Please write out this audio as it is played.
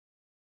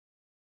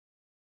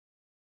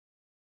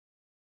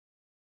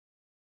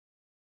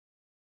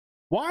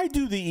Why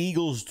do the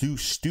Eagles do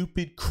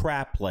stupid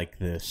crap like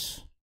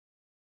this?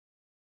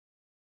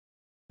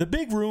 The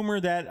big rumor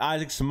that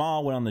Isaac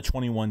Seumalo went on the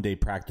 21-day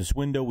practice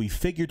window, we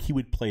figured he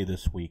would play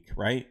this week,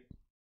 right?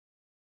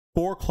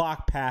 4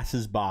 o'clock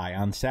passes by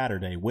on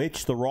Saturday,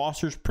 which the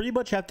rosters pretty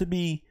much have to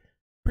be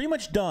pretty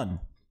much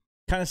done.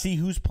 Kind of see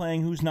who's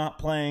playing, who's not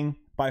playing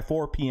by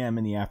 4 p.m.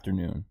 in the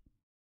afternoon.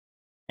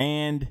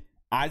 And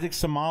Isaac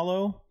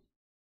Seumalo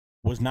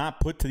was not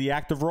put to the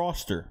active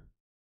roster.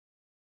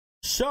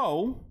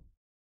 So,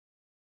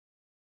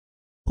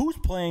 who's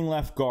playing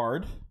left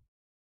guard?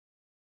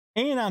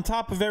 And on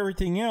top of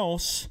everything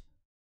else,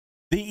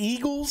 the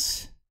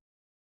Eagles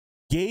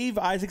gave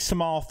Isaac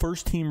Seumalo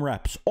first-team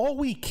reps all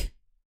week.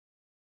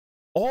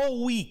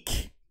 All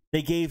week,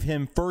 they gave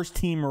him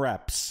first-team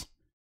reps.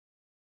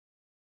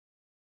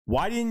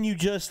 Why didn't you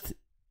just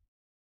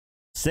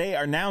say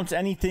or announce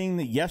anything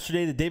that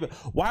yesterday, the day?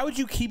 Why would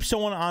you keep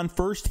someone on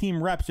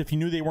first-team reps if you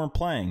knew they weren't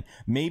playing?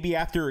 Maybe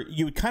after,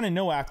 you would kind of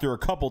know after a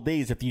couple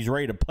days if he's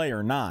ready to play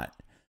or not.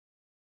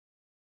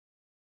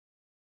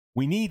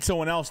 We need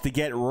someone else to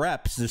get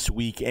reps this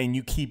week, and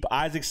you keep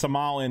Isaac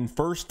Seumalo in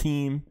first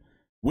team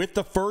with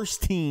the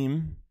first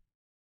team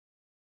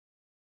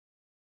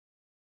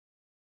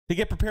to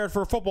get prepared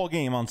for a football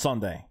game on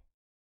Sunday.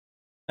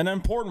 An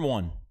important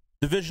one,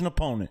 division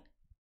opponent.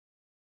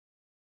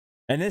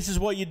 And this is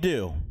what you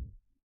do.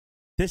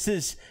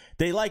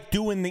 They like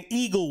doing the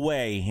Eagle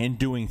way in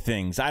doing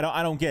things. I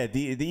don't get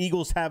it. The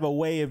Eagles have a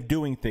way of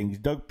doing things.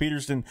 Doug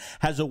Peterson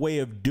has a way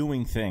of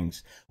doing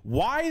things.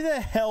 Why the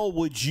hell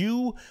would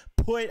you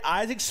put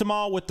Isaac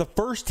Seumalo with the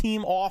first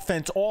team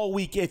offense all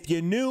week if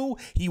you knew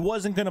he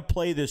wasn't going to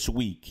play this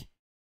week?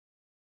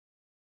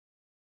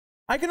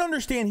 I can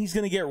understand he's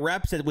going to get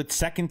reps with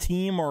second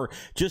team or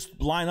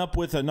just line up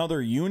with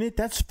another unit.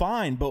 That's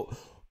fine, but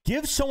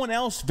give someone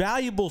else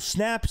valuable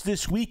snaps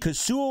this week because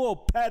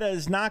Suo-Opeta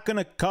is not going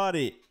to cut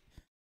it.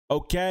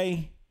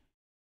 Okay?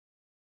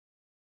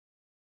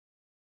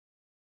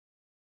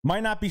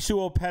 Might not be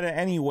Suo-Opeta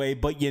anyway,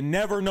 but you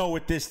never know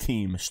with this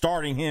team.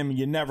 Starting him,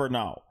 you never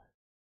know.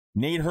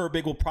 Nate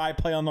Herbig will probably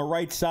play on the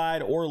right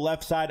side or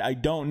left side. I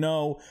don't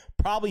know.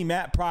 Probably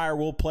Matt Pryor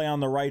will play on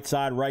the right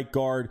side, right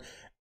guard.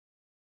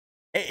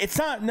 It's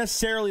not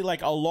necessarily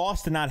like a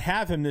loss to not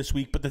have him this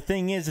week, but the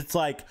thing is, it's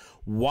like,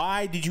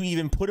 why did you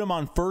even put him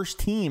on first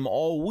team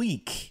all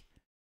week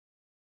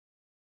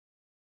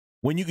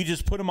when you could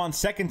just put him on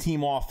second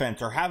team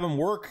offense or have him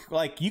work?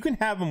 Like, you can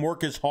have him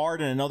work as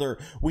hard in another.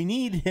 We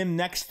need him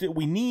next.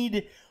 We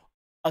need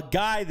a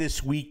guy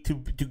this week to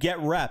get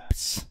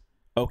reps,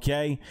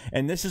 okay?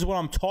 And this is what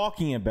I'm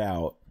talking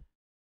about.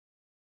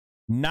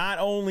 Not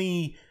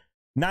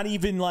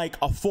even like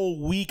a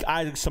full week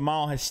Isaac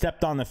Seumalo has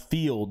stepped on the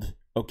field,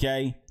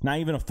 okay? Not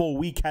even a full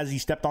week has he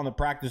stepped on the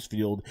practice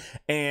field,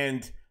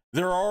 and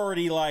they're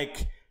already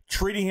like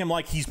treating him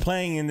like he's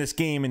playing in this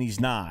game and he's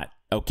not,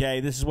 okay?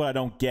 This is what I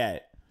don't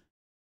get.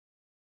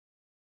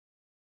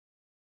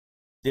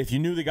 If you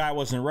knew the guy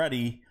wasn't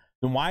ready,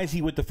 then why is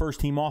he with the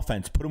first team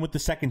offense? Put him with the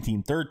second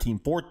team, third team,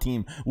 fourth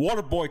team,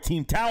 water boy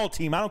team, towel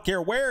team. I don't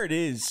care where it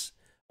is,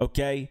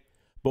 okay?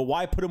 But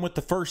why put him with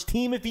the first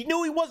team if he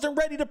knew he wasn't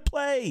ready to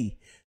play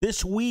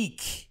this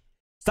week?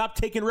 Stop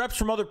taking reps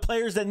from other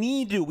players that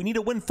need to. We need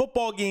to win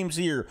football games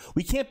here.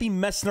 We can't be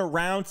messing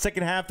around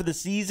second half of the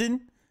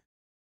season.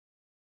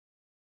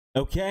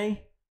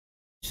 Okay?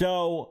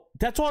 So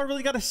that's all I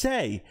really got to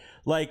say.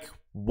 Like,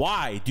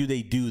 why do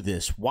they do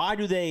this? Why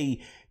do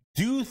they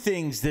do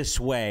things this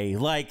way?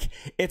 Like,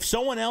 if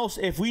someone else,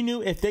 if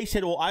they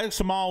said, well, Isaac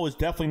Seumalo was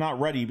definitely not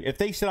ready. If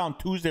they said on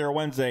Tuesday or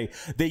Wednesday,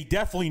 they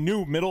definitely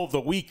knew middle of the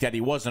week that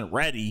he wasn't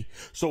ready.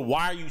 So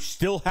why are you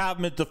still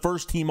having him at the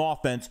first team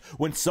offense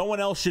when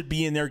someone else should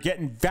be in there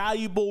getting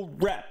valuable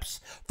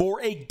reps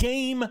for a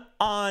game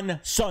on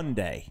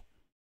Sunday?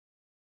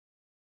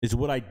 Is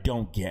what I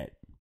don't get.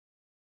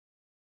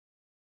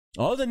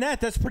 Other than that,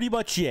 that's pretty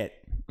much it.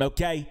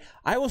 Okay?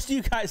 I will see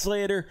you guys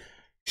later.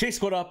 Shake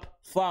Squad up,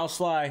 Fly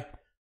Sly.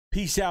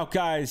 Peace out,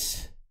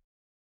 guys.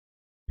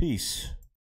 Peace.